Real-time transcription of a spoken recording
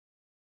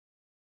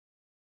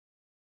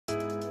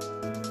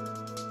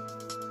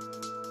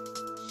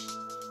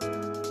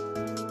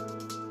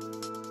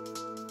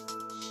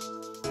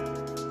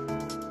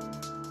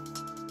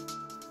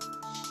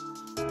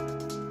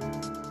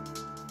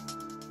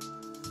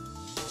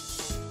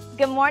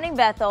Good morning,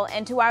 Bethel,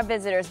 and to our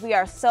visitors, we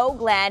are so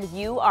glad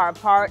you are a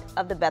part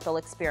of the Bethel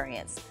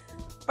Experience.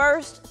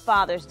 First,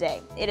 Father's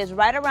Day. It is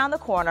right around the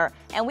corner,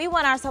 and we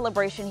want our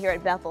celebration here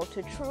at Bethel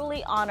to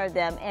truly honor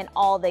them and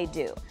all they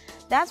do.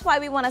 That's why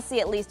we want to see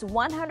at least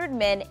 100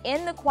 men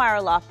in the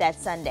choir loft that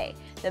Sunday.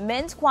 The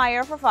men's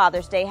choir for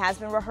Father's Day has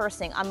been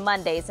rehearsing on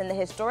Mondays in the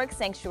historic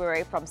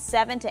sanctuary from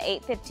 7 to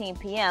 8:15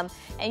 p.m.,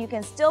 and you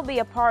can still be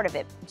a part of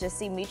it. Just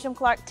see Meacham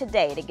Clark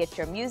today to get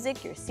your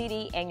music, your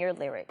CD, and your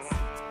lyrics.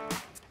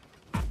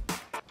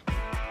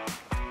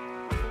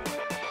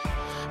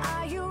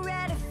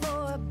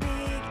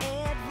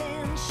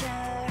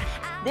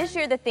 This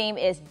year, the theme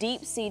is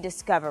Deep Sea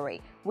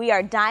Discovery. We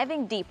are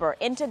diving deeper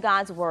into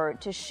God's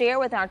Word to share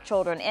with our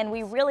children, and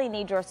we really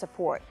need your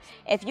support.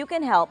 If you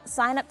can help,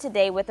 sign up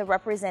today with a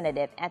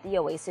representative at the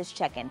Oasis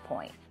check-in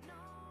point.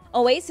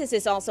 Oasis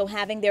is also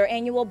having their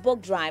annual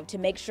book drive to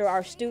make sure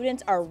our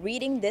students are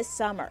reading this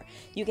summer.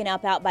 You can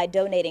help out by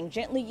donating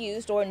gently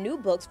used or new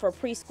books for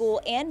preschool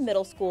and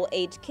middle school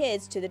age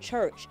kids to the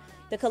church.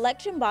 The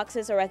collection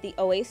boxes are at the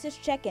Oasis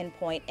check-in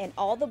point, and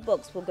all the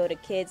books will go to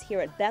kids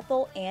here at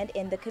Bethel and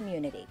in the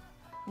community.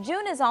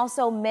 June is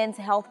also Men's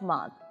Health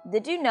Month.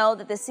 Did you know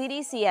that the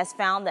CDC has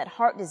found that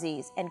heart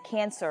disease and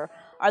cancer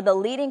are the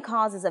leading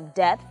causes of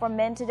death for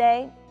men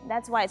today?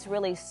 That's why it's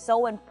really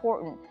so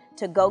important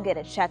to go get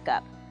a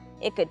checkup.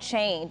 It could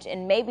change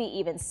and maybe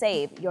even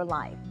save your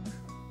life.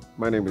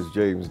 My name is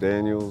James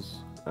Daniels.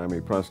 I'm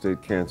a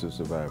prostate cancer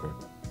survivor.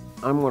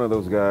 I'm one of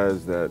those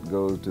guys that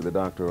goes to the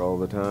doctor all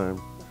the time.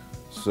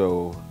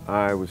 So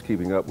I was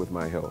keeping up with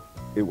my health.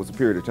 It was a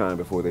period of time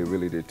before they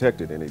really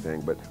detected anything,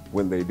 but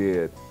when they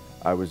did,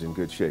 I was in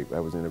good shape. I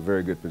was in a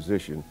very good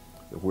position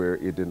where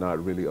it did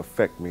not really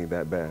affect me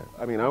that bad.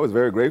 I mean, I was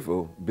very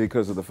grateful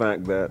because of the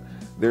fact that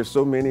there's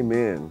so many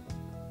men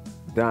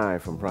die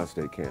from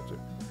prostate cancer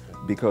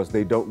because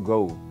they don't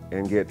go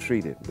and get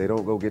treated. They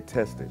don't go get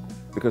tested.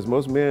 Because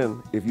most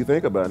men, if you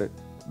think about it,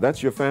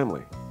 that's your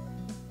family.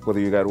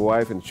 Whether you got a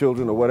wife and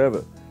children or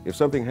whatever, if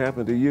something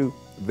happened to you,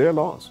 they're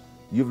lost.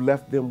 You've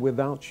left them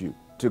without you.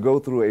 To go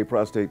through a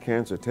prostate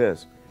cancer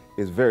test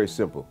is very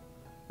simple.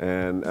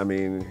 And I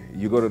mean,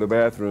 you go to the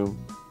bathroom,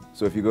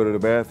 so if you go to the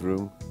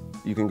bathroom,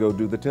 you can go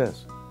do the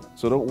test.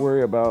 So don't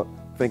worry about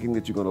thinking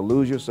that you're gonna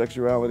lose your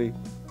sexuality.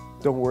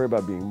 Don't worry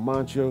about being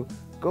macho.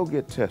 Go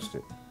get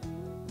tested.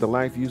 The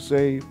life you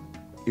save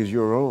is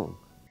your own.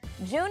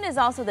 June is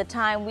also the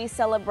time we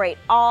celebrate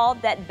all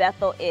that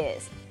Bethel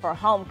is for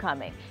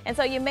homecoming. And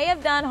so you may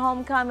have done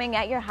homecoming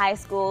at your high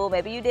school,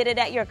 maybe you did it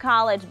at your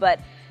college, but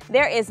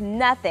there is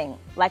nothing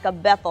like a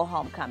Bethel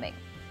homecoming.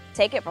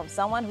 Take it from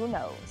someone who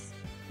knows.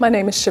 My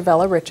name is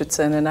Shavella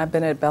Richardson, and I've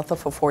been at Bethel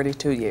for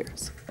 42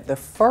 years. The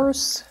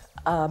first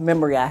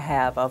memory I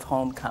have of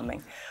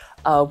homecoming,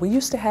 we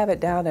used to have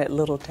it down at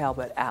Little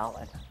Talbot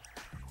Allen.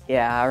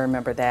 Yeah, I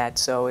remember that.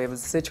 So it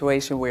was a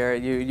situation where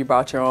you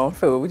brought your own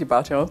food, you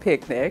brought your own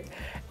picnic,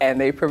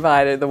 and they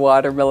provided the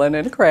watermelon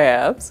and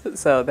crabs.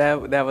 So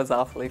that was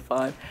awfully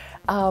fun.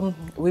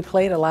 We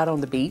played a lot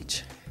on the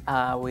beach.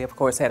 We, of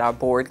course, had our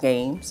board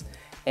games,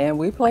 and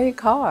we played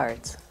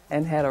cards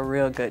and had a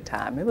real good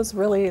time. It was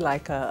really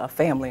like a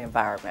family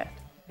environment.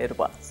 It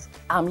was.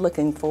 I'm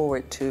looking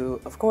forward to,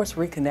 of course,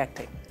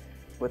 reconnecting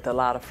with a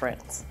lot of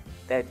friends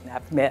that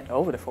I've met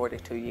over the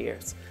 42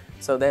 years.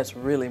 So that's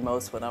really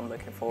most what I'm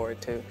looking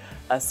forward to.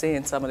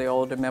 Seeing some of the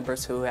older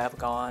members who have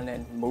gone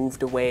and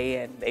moved away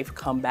and they've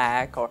come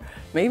back, or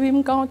maybe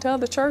even gone to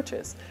other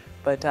churches.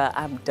 But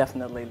I'm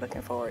definitely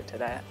looking forward to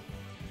that.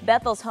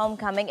 Bethel's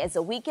homecoming is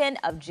the weekend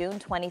of June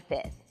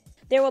 25th.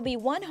 There will be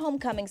one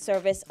homecoming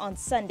service on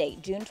Sunday,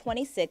 June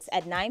 26th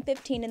at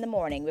 9:15 in the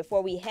morning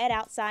before we head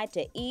outside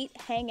to eat,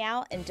 hang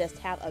out, and just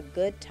have a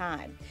good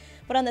time.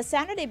 But on the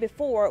Saturday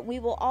before, we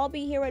will all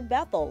be here at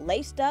Bethel,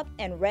 laced up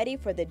and ready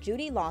for the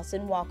Judy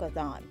Lawson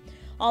Walkathon.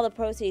 All the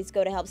proceeds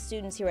go to help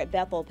students here at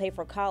Bethel pay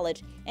for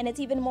college, and it's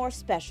even more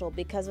special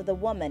because of the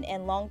woman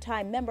and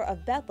longtime member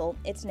of Bethel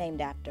it's named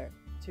after.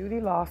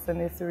 Judy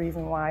Lawson is the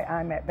reason why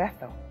I'm at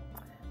Bethel.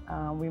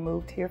 We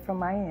moved here from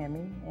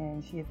Miami,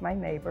 and she is my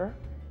neighbor,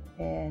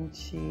 and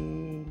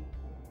she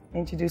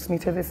introduced me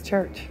to this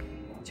church.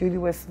 Judy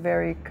was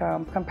very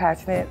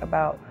compassionate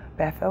about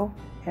Bethel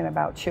and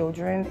about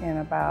children and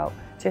about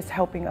just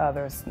helping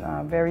others,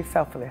 very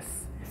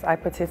selfless. I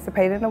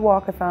participated in the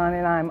walkathon,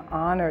 and I'm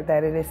honored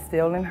that it is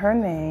still in her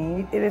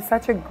name. It is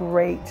such a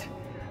great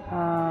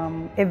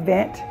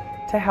event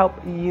to help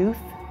youth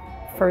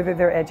further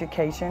their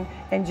education,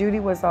 and Judy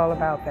was all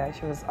about that.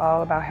 She was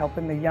all about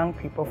helping the young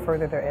people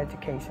further their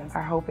education.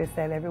 Our hope is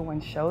that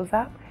everyone shows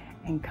up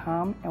and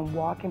come and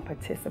walk and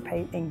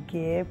participate and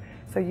give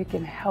so you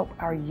can help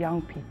our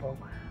young people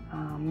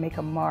make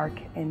a mark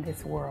in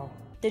this world.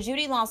 The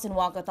Judy Lawson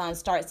Walkathon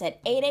starts at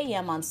 8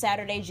 a.m. on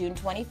Saturday, June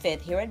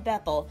 25th here at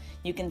Bethel.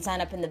 You can sign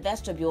up in the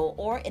vestibule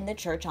or in the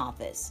church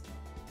office.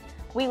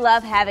 We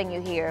love having you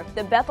here.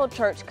 The Bethel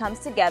Church comes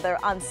together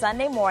on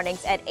Sunday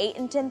mornings at 8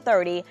 and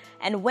 10:30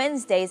 and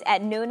Wednesdays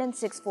at noon and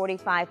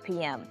 6:45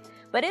 p.m.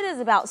 But it is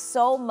about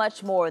so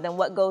much more than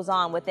what goes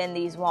on within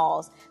these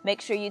walls.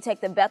 Make sure you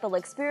take the Bethel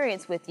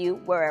Experience with you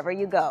wherever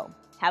you go.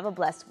 Have a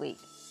blessed week.